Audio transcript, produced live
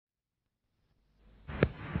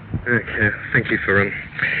Okay, thank you for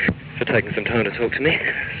taking some time to talk to me.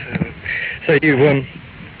 So you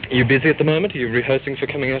busy at the moment? Are you rehearsing for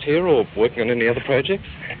coming out here, or working on any other projects?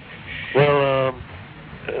 Well,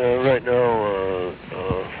 right now,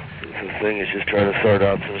 the thing is just trying to sort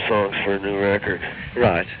out some songs for a new record.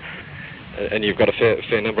 Right. And you've got a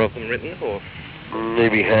fair number of them written, or?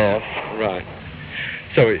 Maybe half. Right.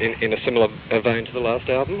 So in a similar vein to the last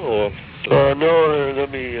album, or? No,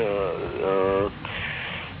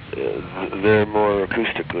 they're more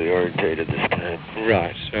acoustically orientated this time.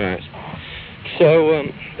 Right. So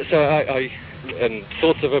I and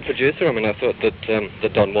thoughts of a producer. I mean, I thought that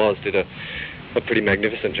Don Was did a pretty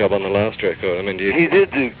magnificent job on the last record. I mean, he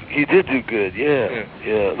did do good. Yeah.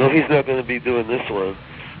 No, he's not going to be doing this one,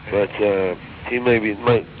 but he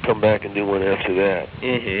might come back and do one after that.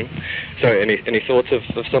 Mm-hmm. So, any thoughts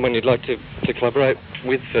of someone you'd like to collaborate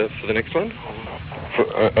with for the next one? For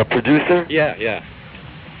a producer? Yeah.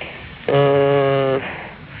 I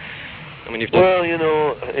mean, you've done... Well,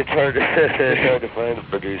 it's hard to find a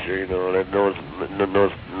producer, that knows.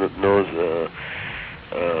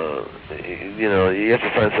 You have to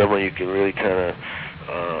find someone you can really kind of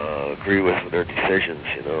agree with their decisions.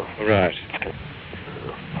 Right.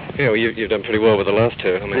 Yeah, well, you've done pretty well with the last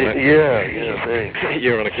two. I mean, thanks.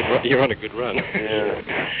 You're on a good run. Yeah.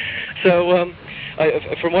 So,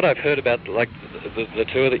 from what I've heard about, like the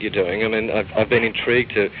tour that you're doing, I mean, I've been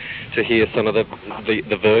intrigued to hear some of the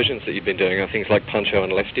versions that you've been doing, things like Puncho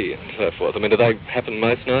and Lefty and so forth. I mean, do they happen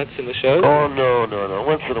most nights in the show? Oh no.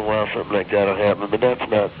 Once in a while, something like that'll happen, but that's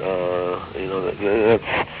not, that's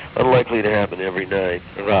unlikely to happen every night.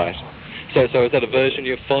 Right. So is that a version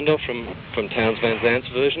you're fond of from Townes Van Zant's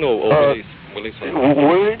version, or Willie's version?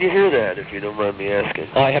 Where did you hear that, if you don't mind me asking?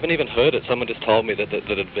 I haven't even heard it. Someone just told me that it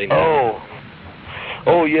had been done.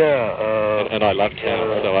 Oh yeah. And I love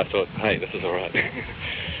Townes, so I thought, hey, this is all right.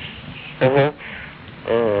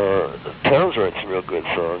 Townes writes some real good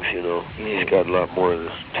songs, He's got a lot more of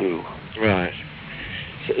this too. Right.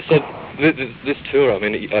 So this tour, I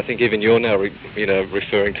mean, I think even you're now,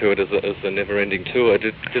 referring to it as a never-ending tour.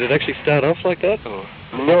 Did it actually start off like that? Or?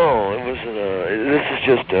 No, it wasn't. This is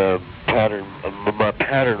just a pattern. My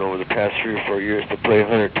pattern over the past 3 or 4 years to play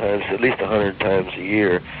 100 times, at least 100 times a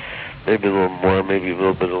year. Maybe a little more, maybe a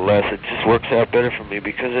little bit less. It just works out better for me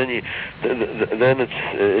because then it's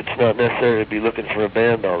not necessary to be looking for a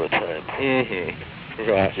band all the time. Mm-hmm.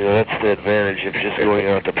 Right. That's the advantage of just going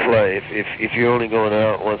out to play. If you're only going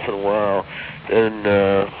out once in a while, then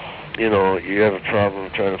you have a problem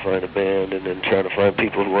trying to find a band and then trying to find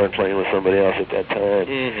people who aren't playing with somebody else at that time.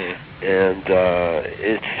 Mm-hmm. And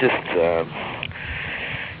it's just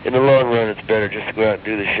in the long run, it's better just to go out and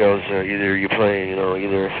do the shows. Either you're playing,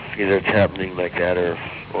 either it's happening like that or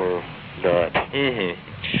not. Mm-hmm.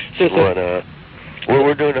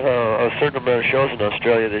 We're doing a certain amount of shows in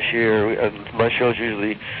Australia this year. My shows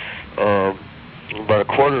usually, about a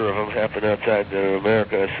quarter of them happen outside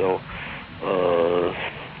America, so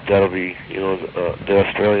that'll be, the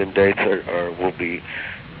Australian dates will be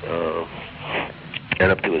add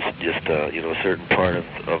up to just a certain part of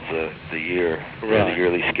the year, right. The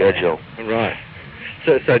yearly schedule. Right.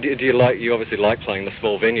 So do you obviously like playing the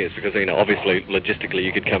small venues because obviously logistically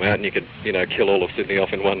you could come out and you could kill all of Sydney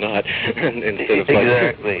off in one night instead of playing.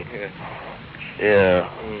 Exactly. Yeah.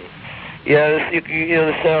 Mm. Yeah.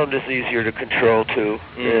 The sound is easier to control too,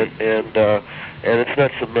 and it's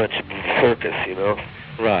not so much circus,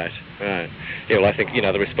 Right. Yeah, well, I think,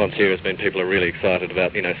 the response here has been people are really excited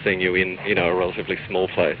about, seeing you in, a relatively small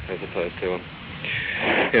place as opposed to,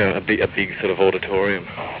 a big sort of auditorium.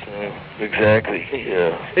 So. Exactly,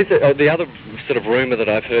 yeah. The other sort of rumour that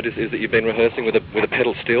I've heard is that you've been rehearsing with a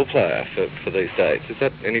pedal steel player for these dates. Is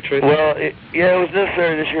that any truth? Well, it was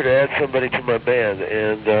necessary this year to add somebody to my band,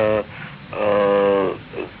 and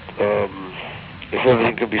if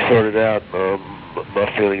everything could be sorted out, my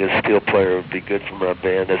feeling is a steel player would be good for my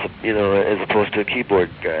band, as opposed to a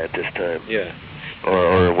keyboard guy at this time. Yeah.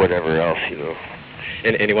 Or whatever else,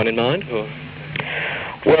 And anyone in mind? Or?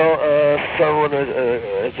 Well, someone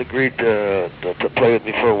has agreed to play with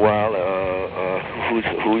me for a while. Who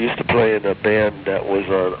used to play in a band that was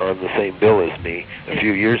on the same bill as me a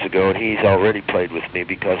few years ago, and he's already played with me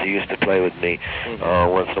because he used to play with me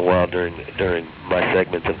once in a while during my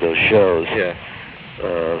segments of those shows. Yeah.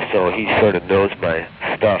 So he sort of knows my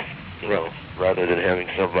stuff, rather than having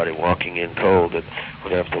somebody walking in cold that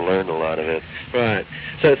would have to learn a lot of it. Right.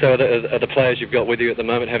 So are the players you've got with you at the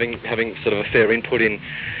moment having sort of a fair input in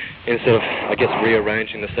instead of, I guess,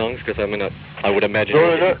 rearranging the songs? Because I mean, I would imagine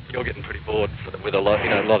you're getting pretty bored with a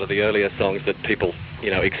lot of the earlier songs that people,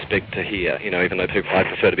 expect to hear. Even though I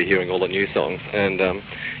prefer to be hearing all the new songs. And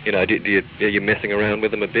are you messing around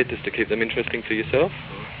with them a bit just to keep them interesting for yourself?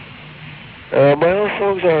 My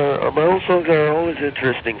own songs are always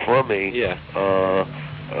interesting for me. Yeah.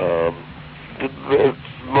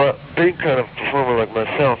 Being kind of performer like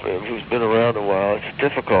myself, who's been around a while, it's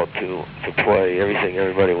difficult to play everything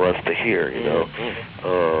everybody wants to hear,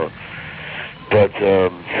 Mm-hmm. But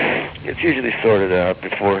it's usually sorted out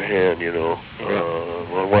beforehand,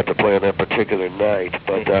 on what to play on that particular night.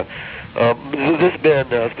 But this band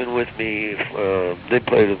now has been with me. They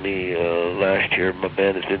played with me last year. My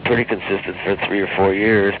band has been pretty consistent for 3 or 4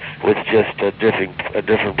 years, with just a different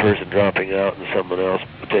person dropping out and someone else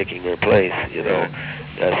taking their place.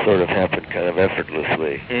 That sort of happened kind of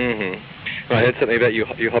effortlessly. Mm-hmm. I heard something about you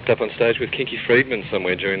hopped up on stage with Kinky Friedman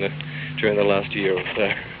somewhere during the last year or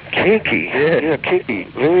so. Kinky, yeah, Kinky.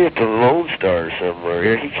 Maybe at the Lone Star somewhere.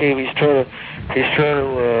 Yeah, he came. He's trying to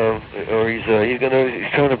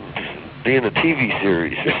be in a TV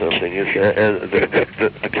series or something. It's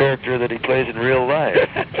the character that he plays in real life.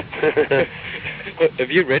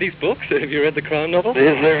 Have you read his books? Have you read the crime novels?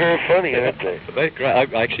 They're very funny, aren't they? They're great. I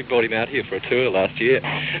actually brought him out here for a tour last year,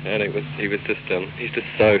 and he's just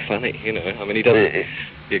so funny. I mean, he doesn't.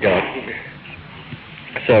 You go.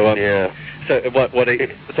 So yeah. So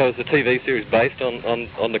so is the TV series based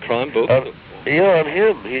on the crime book? Yeah, on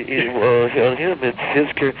him. On him,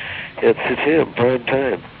 it's him, prime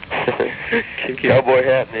time. Kinky. Cowboy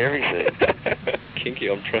hat and everything. Kinky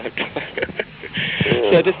on prime time.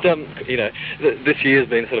 So just this year's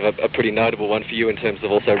been sort of a pretty notable one for you in terms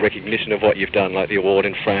of also recognition of what you've done, like the award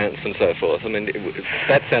in France and so forth. I mean,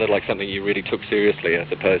 that sounded like something you really took seriously,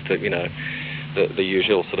 as opposed to the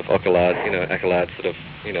usual sort of accolades sort of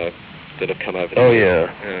that have come over. Oh yeah.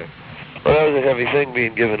 Well, that was a heavy thing,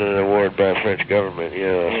 being given an award by the French government.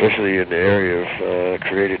 Especially in the area of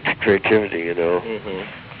creativity.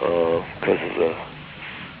 Because of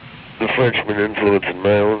the Frenchman influence in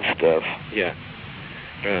my own stuff. Yeah.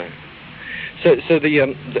 Right. So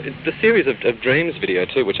the series of Dreams video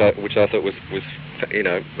too, which I thought was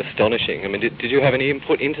astonishing. I mean, did you have any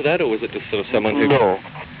input into that, or was it just sort of someone who? No.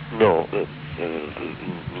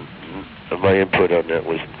 My input on that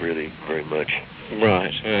wasn't really very much.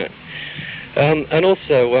 Right. And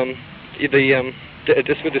also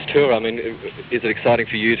just with this tour, I mean, is it exciting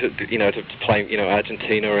for you to play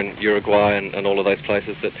Argentina and Uruguay and all of those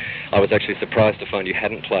places that I was actually surprised to find you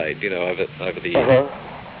hadn't played over the years?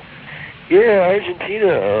 Yeah,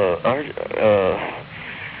 Argentina.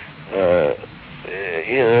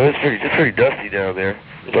 It's pretty dusty down there.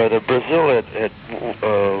 But Brazil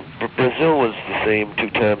Brazil was the same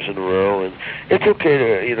 2 times in a row, and it's okay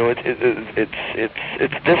to it's a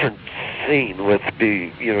different scene with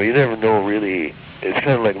you never know really. It's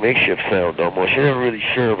kind of like makeshift sound almost. You're never really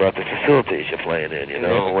sure about the facilities you're playing in,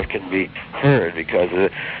 what can be heard, because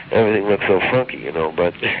everything looks so funky,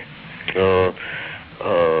 but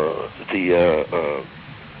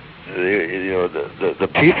the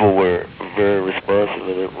people were very responsive,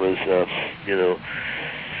 and it was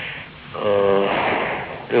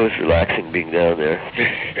it was relaxing being down there.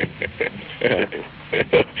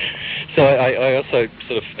 So I also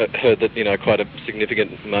sort of heard that quite a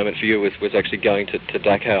significant moment for you was actually going to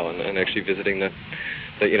Dachau and actually visiting the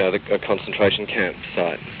concentration camp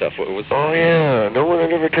site and stuff. Oh yeah, no one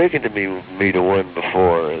had ever taken me to one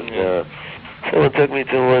before, and someone took me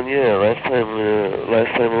to one. Yeah, last time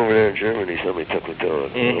over there in Germany, somebody took me to one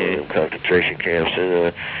of them concentration camps,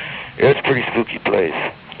 and it's a pretty spooky place.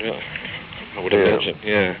 Yeah, I would imagine.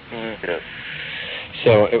 Yeah.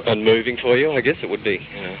 So, and moving for you, I guess it would be.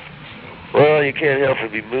 Well, you can't help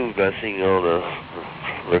but be moved by seeing all the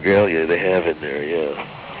regalia they have in there. Yeah.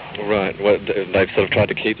 Right. Well, they've sort of tried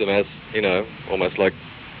to keep them as almost like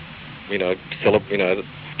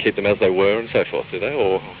keep them as they were and so forth. Do they?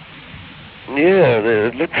 Or yeah, they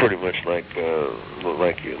look pretty much like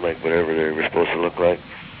whatever they were supposed to look like.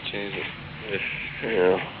 Jesus.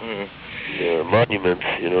 Yeah. Yeah, monuments,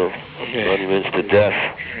 monuments to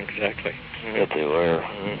death. Exactly. That they were.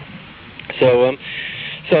 So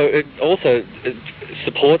it also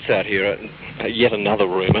supports out here yet another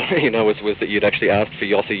rumour, was that you'd actually asked for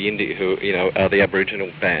Yossi Yindi, who, are the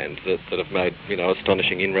Aboriginal band that have made,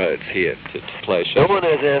 astonishing inroads here to play shows. No one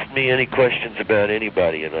has asked me any questions about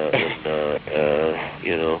anybody, so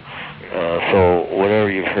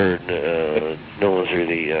whatever you've heard, no one's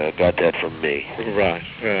really got that from me. Right.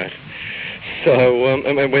 So,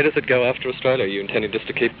 and where does it go after Australia? Are you intending just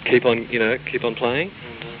to keep on playing?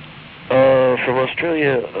 from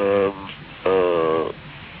Australia,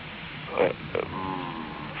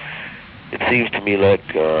 it seems to me like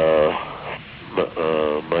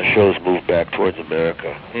my shows move back towards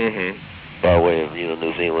America, by way of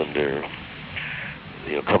New Zealand or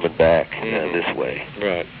coming back this way.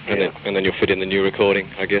 Right, and then you'll fit in the new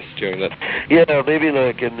recording, I guess, during that. Yeah, maybe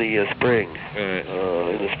like in the spring. Right.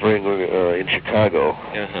 In the spring, we're in Chicago.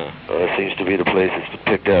 Seems to be the place that's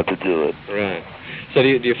picked out to do it. Right. So do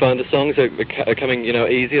you find the songs are coming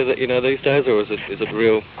easier these days, or is it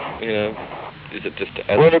real is it just?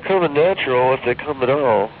 Well, they're coming natural if they come at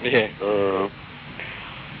all. Yeah.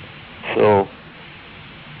 So.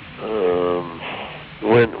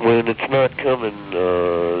 When it's not coming,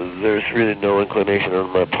 there's really no inclination on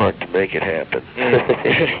my part to make it happen.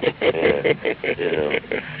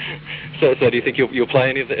 So do you think you'll play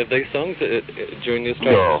any of these songs during the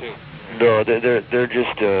Australian? No, they're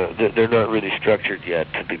just they're not really structured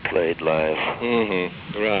yet to be played live.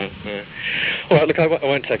 Right. Yeah. All right. Look, I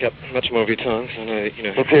won't take up much more of your time. So I know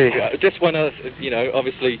Okay. Just one other.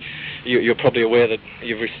 Obviously, you're probably aware that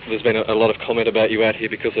there's been a lot of comment about you out here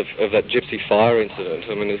because of that Gypsy Fire incident.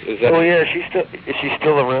 I mean, is that? Oh yeah, is she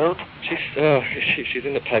still around? She's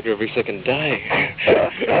in the paper every second day.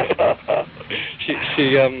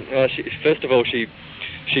 First of all, she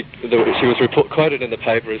was quoted in the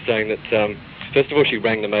paper as saying that, first of all, she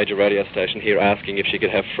rang the major radio station here asking if she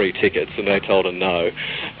could have free tickets, and they told her no.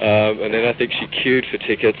 And then I think she queued for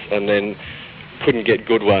tickets and then couldn't get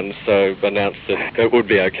good ones, so announced that it would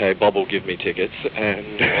be okay, Bob will give me tickets.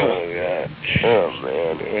 And oh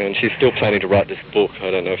man! And she's still planning to write this book. I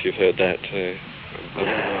don't know if you've heard that.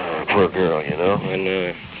 Poor girl, I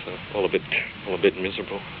know. So all a bit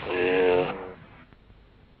miserable. Yeah.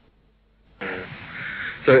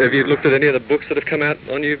 So have you looked at any of the books that have come out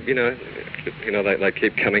on you? They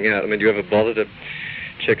keep coming out. I mean, do you ever bother to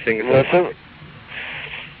check things out?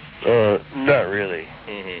 Not really.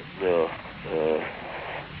 No.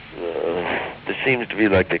 There seems to be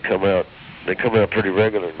like they come out pretty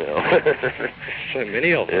regular now. So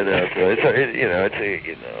many of them.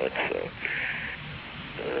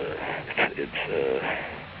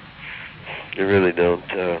 They really don't.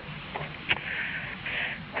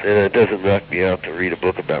 And it doesn't knock me out to read a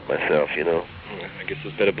book about myself, I guess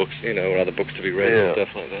there's better books, or other books to be read and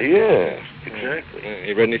stuff like that. Yeah, exactly.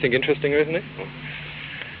 You read anything interesting recently?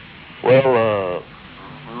 Well,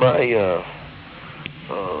 my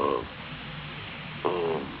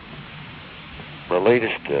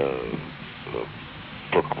latest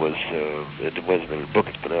book was it wasn't a book;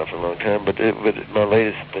 it's been out for a long time. But my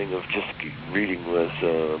latest thing of just reading was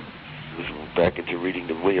back into reading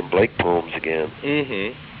the William Blake poems again.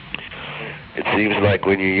 It seems like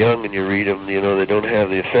when you're young and you read them, they don't have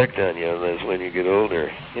the effect on you as when you get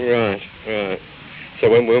older. Right. So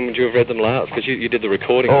when would you have read them last? Because you did the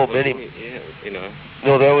recording. Oh, many. Yeah,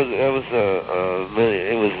 No, that was many.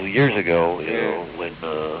 It was years ago. When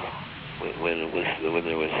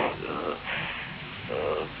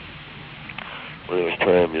there was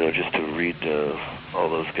time, just to read all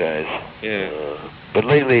those guys. Yeah. But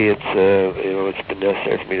lately, it's been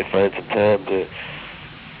necessary for me to find some time to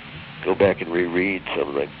go back and reread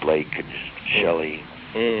some like Blake and Shelley,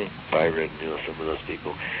 Byron, some of those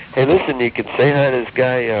people. Hey, listen, you can say hi to this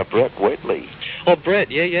guy Brett Whitley. Oh, Brett,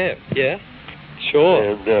 yeah, sure.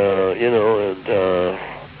 And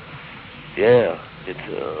it's.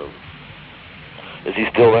 Is he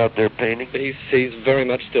still out there painting? He's very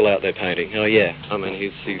much still out there painting. Oh yeah, I mean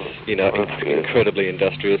he's incredibly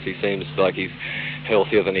industrious. He seems like he's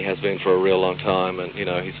healthier than he has been for a real long time, and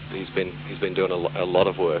he's been doing a lot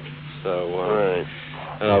of work. So right.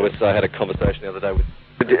 And I had a conversation the other day with.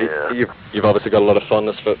 You've obviously got a lot of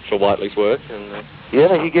fondness for Whiteley's work, and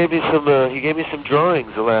yeah, he gave me some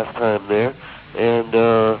drawings the last time there, and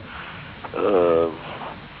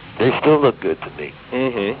they still look good to me.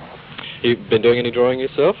 You've been doing any drawing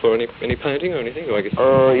yourself, or any painting, or anything? Or I guess.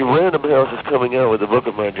 Random House is coming out with a book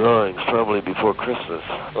of my drawings, probably before Christmas.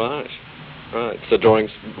 Right. So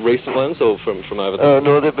drawings, recent ones, or from over there?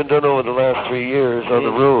 No, they've been done over the last 3 years on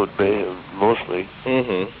the road, mostly.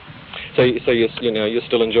 So you're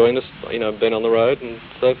still enjoying this, being on the road and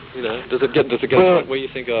stuff. Does it get to the point where you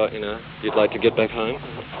think, you'd like to get back home?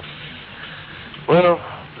 Well,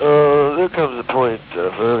 there comes a point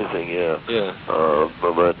for everything, yeah. Yeah.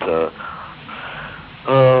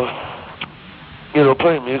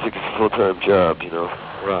 Playing music is a full-time job,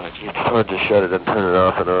 Right. It's hard to shut it and turn it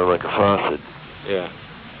off and on like a faucet. Yeah.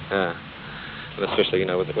 And especially,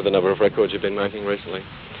 with the number of records you've been making recently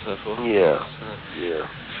and so forth. Yeah. So. Yeah.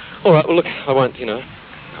 All right. Well, look, I won't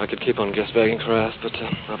I could keep on guest bagging for hours, but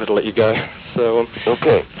I better let you go. So,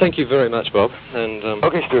 okay. Thank you very much, Bob. And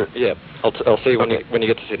okay, Stuart. Yeah, I'll see you when you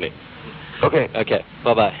get to Sydney. Okay. Okay.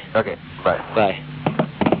 Bye-bye. Okay. Bye. Bye.